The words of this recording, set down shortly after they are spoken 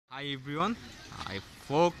Hi everyone, hi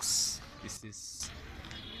folks. This is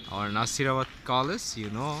our Nasirabad college.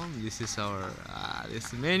 This is our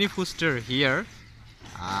this many poster here,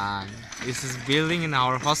 and this is building in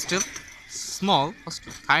our hostel, small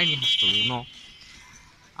hostel, tiny hostel.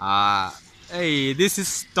 Uh, hey, this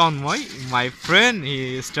is Tonmoy, my friend.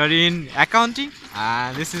 He is studying accounting,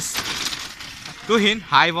 and this is Tuhin.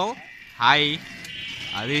 Hi, Bol. Hi.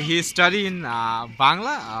 He study in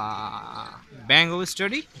Bangla, Bengali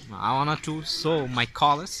study. I wanna to show my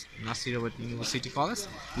college, Nasirabad University College.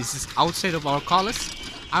 This is outside of our college.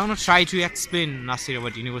 I wanna try to explain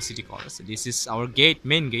Nasirabad University College. This is our gate,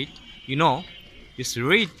 main gate. Just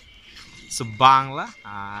read. So Bangla.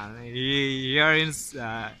 Here is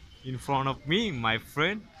in front of me, my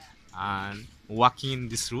friend, and walking in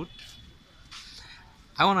this route.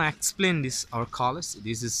 I want to explain this our college.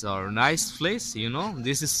 This is our nice place.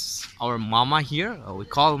 This is our mama here. We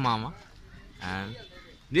call mama, and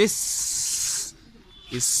this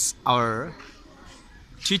is our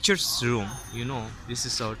teacher's room. This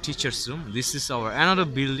is our teacher's room. This is our another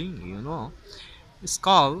building. It's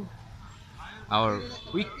called our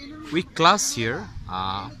week class here.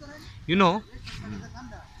 You know,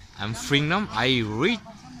 I'm Fringnam.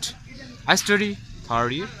 I study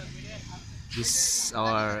third year. This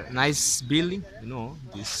our nice building.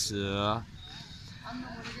 This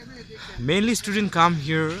mainly student come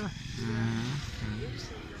here.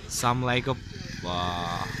 Some like a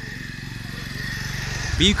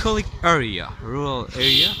bucolic area, rural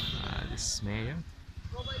area. This mayor.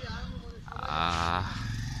 Uh,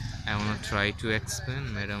 I wanna try to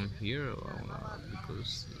explain, madam here,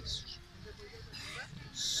 because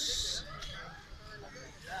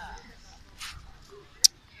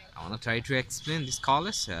I wanna try to explain this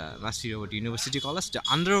college, Nasirabad University College, the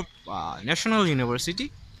under national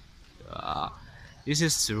university. Uh, this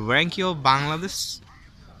is ranking of Bangladesh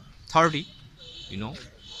 30. You know,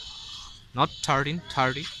 not 13,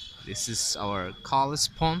 30. This is our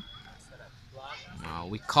college pond.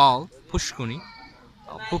 We call Pushkuni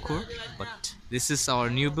Pukur, but this is our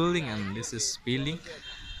new building and this is building.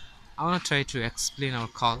 I wanna try to explain our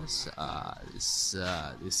college.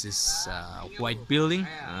 This is white building,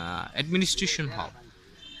 administration hall.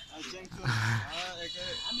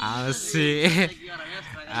 Let's see.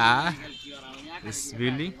 uh, this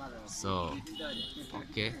building. So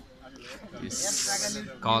okay, this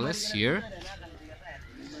college here.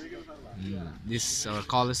 This our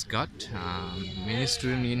college got many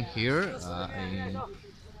students in here.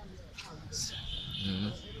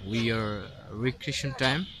 We are recreation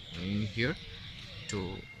time in here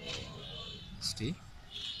to stay.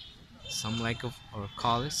 Some like of our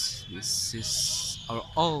college. This is our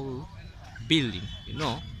old building.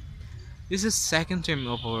 This is second time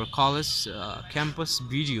of our college campus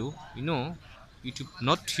video. YouTube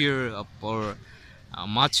not here for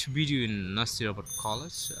much video in Nasirabad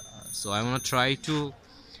College. So I wanna try to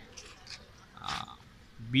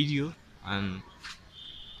video and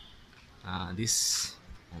this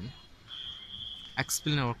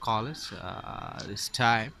explain our college this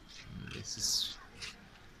time. This is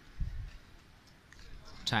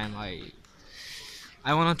time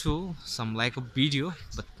I wanted to some like a video,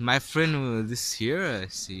 but my friend this here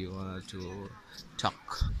she wanted to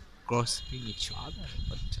talk gossiping each other,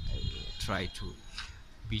 but I will try to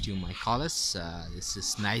video my college. This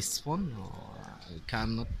is nice one. I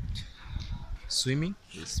cannot swimming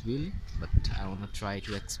this building, but I wanna try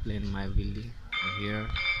to explain my building here.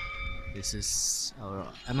 This is our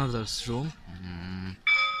another room.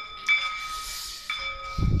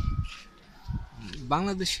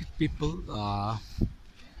 Bangladeshi people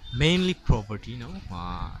mainly property.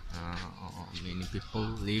 Many people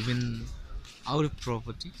live in out of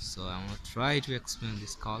property, so I want to try to explain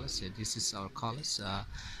this college. This is our college.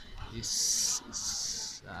 This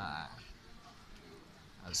is a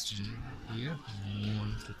student here who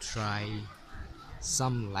want to try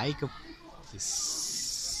some like of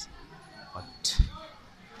this, but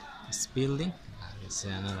this building. This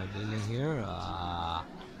is another building here.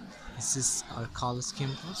 This is our college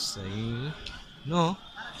campus. Know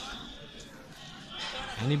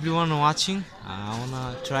and everyone watching, I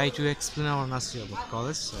wanna try to explain our Nasirabad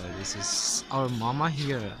college. This is our mama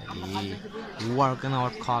here. He work in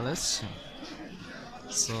our college,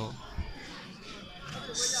 so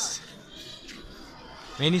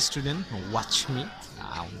many students watch me,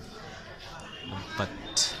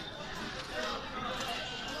 but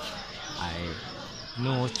I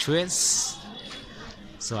no choice.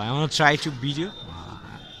 So I wanna try to video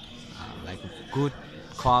like good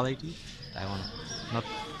quality. I want not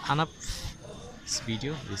enough this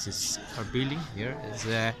video. This is our building here. It's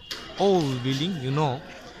a old building.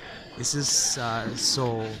 This is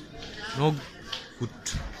so no good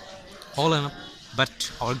all enough,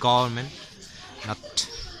 but our government not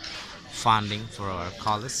funding for our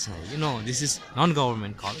college. This is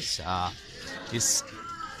non-government college. This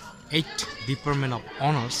 8 department of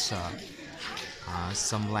honors.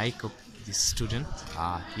 Some like of this student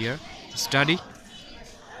here to study.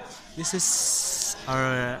 This is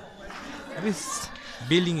our this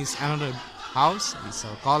building is another house. It's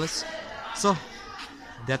our college. So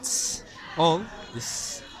that's all.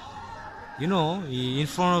 This in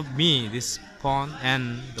front of me this pond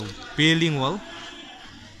and the building wall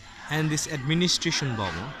and this administration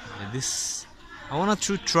bubble. This I wanna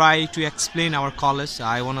to try to explain our college.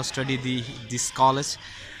 I wanna study this college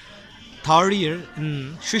third year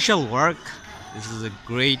in social work. This is a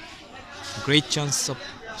great chance of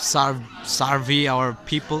survey our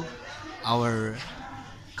people, our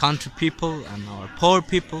country people and our poor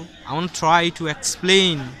people. I want to try to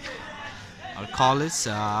explain our college.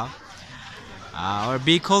 Our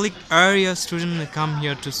big colleague area student come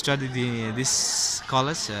here to study this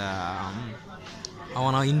college. I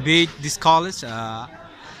want to invade this college. I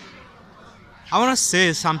want to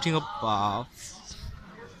say something about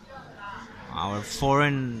our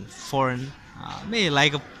foreign may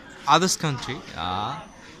like others country.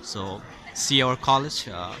 So see our college.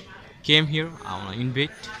 Came here. I want to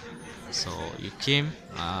invite. So you came.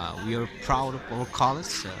 We are proud of our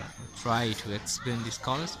college. Try to explain this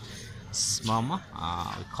college. It's Mama.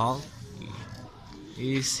 We call.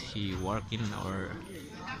 He work in our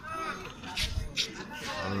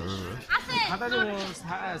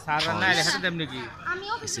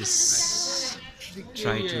this is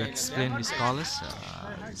try to explain this college.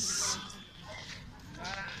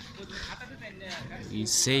 We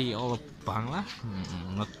say all of Bangla,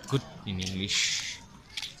 not good in English.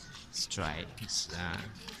 Let's try.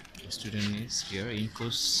 The student is here in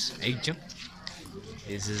course exam.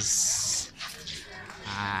 This is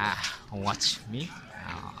watch me.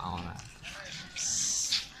 On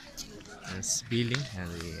this building,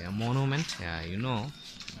 the monument.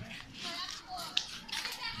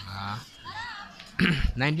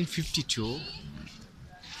 1952.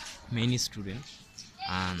 Many students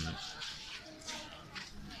and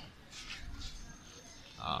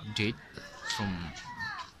date from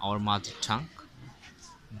our mother tongue,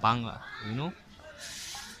 Bangla.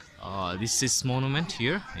 This is monument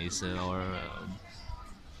here. Is our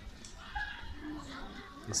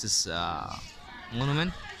this is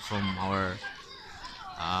monument from our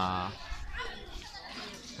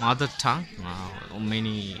mother tongue.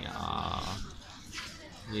 Many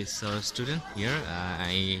is a student here.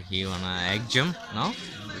 He wanna exam now.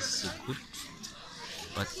 This is good,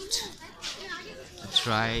 but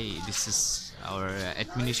try. This is our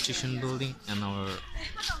administration building and our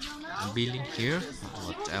building here.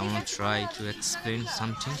 But I wanna try to explain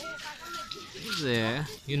something. There,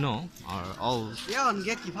 our old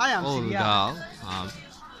girl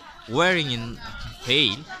wearing in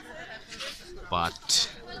pale, but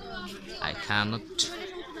I cannot.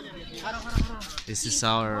 This is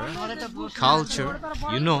our culture,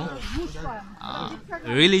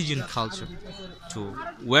 religion culture to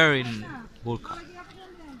wear in burqa.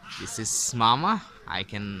 This is Mama. I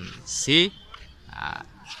can see a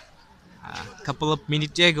couple of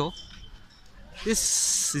minutes ago.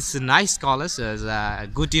 This is a nice college. There's a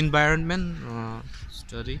good environment.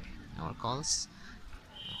 Study our college.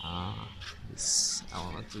 This I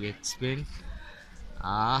want to explain.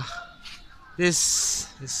 This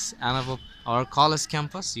is another our college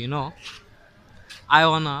campus. I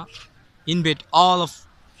wanna invite all of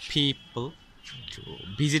people to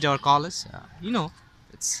visit our college.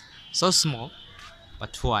 It's so small,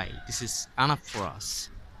 but why? This is enough for us.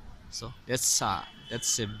 So that's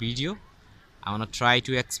a video. I wanna try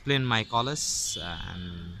to explain my college,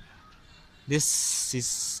 and this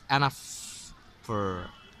is enough for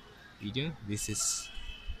video. This is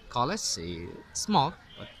college, small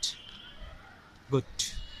but good.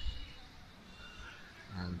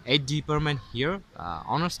 And 8 department here,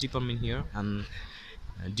 honors department here, and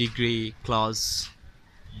degree class,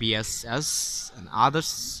 BSS, and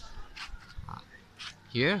others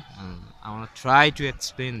here. And I want to try to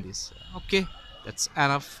explain this. Okay, that's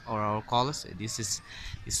enough for our college. This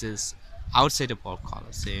is outside of our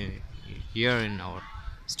college, here in our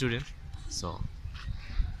student. So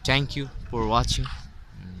thank you for watching,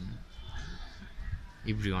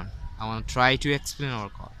 everyone. I want to try to explain our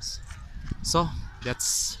college. So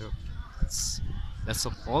that's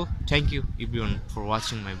all. Thank you everyone for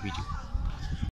watching my video.